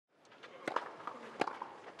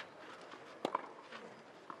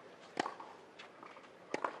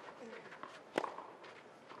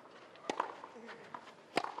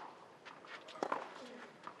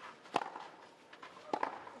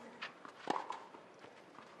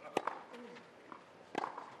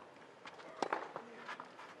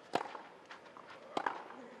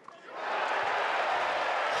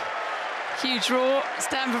Huge draw.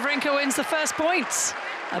 Stan Wawrinka wins the first point.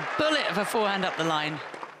 A bullet of a forehand up the line.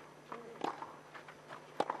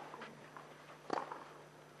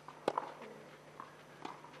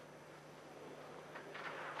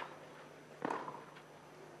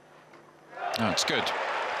 Oh, it's good.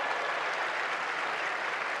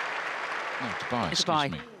 No, Dubai,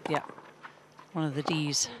 excuse me. Yeah. One of the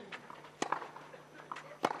Ds.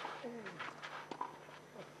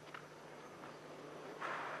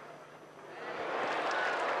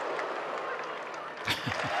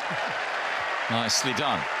 Nicely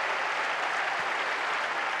done.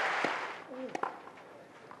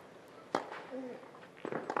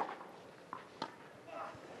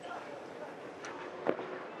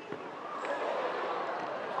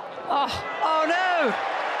 Oh no!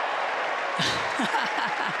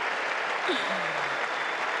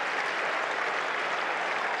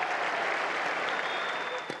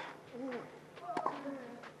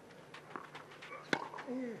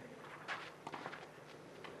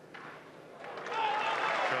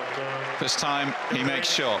 This time he makes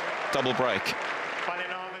sure. Double break.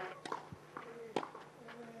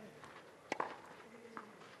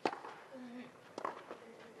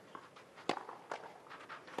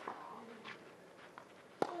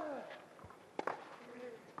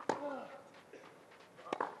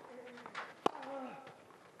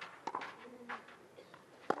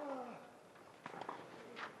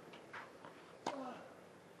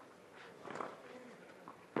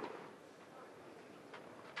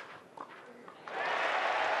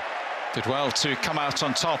 Did well to come out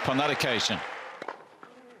on top on that occasion.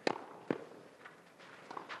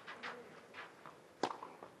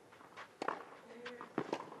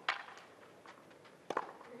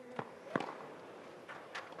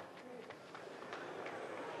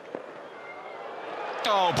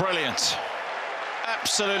 Oh, brilliant.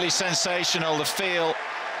 Absolutely sensational, the feel,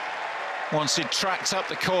 once he tracked up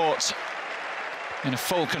the court in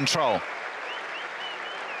full control.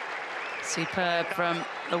 Superb from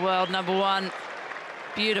the world number one.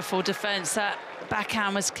 Beautiful defence. That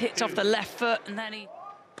backhand was kicked off the left foot, and then he...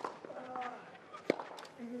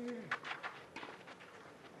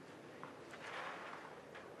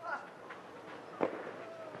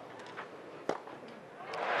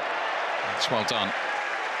 It's well done.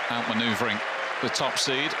 Outmanoeuvring the top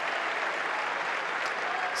seed.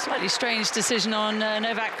 Slightly strange decision on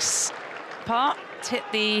Novak's part to hit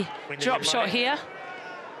the drop shot here.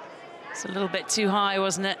 It's a little bit too high,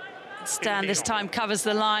 wasn't it? Stan this time covers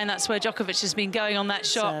the line. That's where Djokovic has been going on that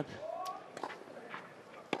shot.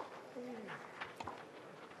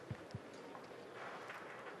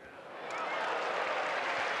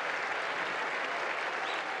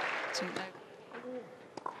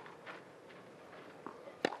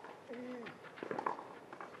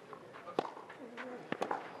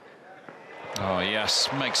 Oh, yes,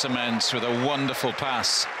 makes amends with a wonderful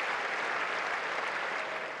pass.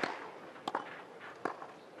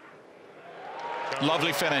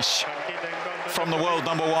 Lovely finish from the world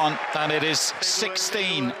number one, and it is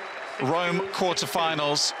 16 Rome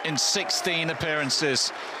quarterfinals in 16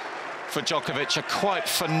 appearances for Djokovic. A quite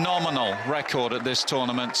phenomenal record at this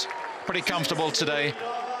tournament. Pretty comfortable today.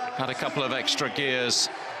 Had a couple of extra gears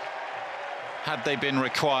had they been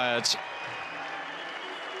required.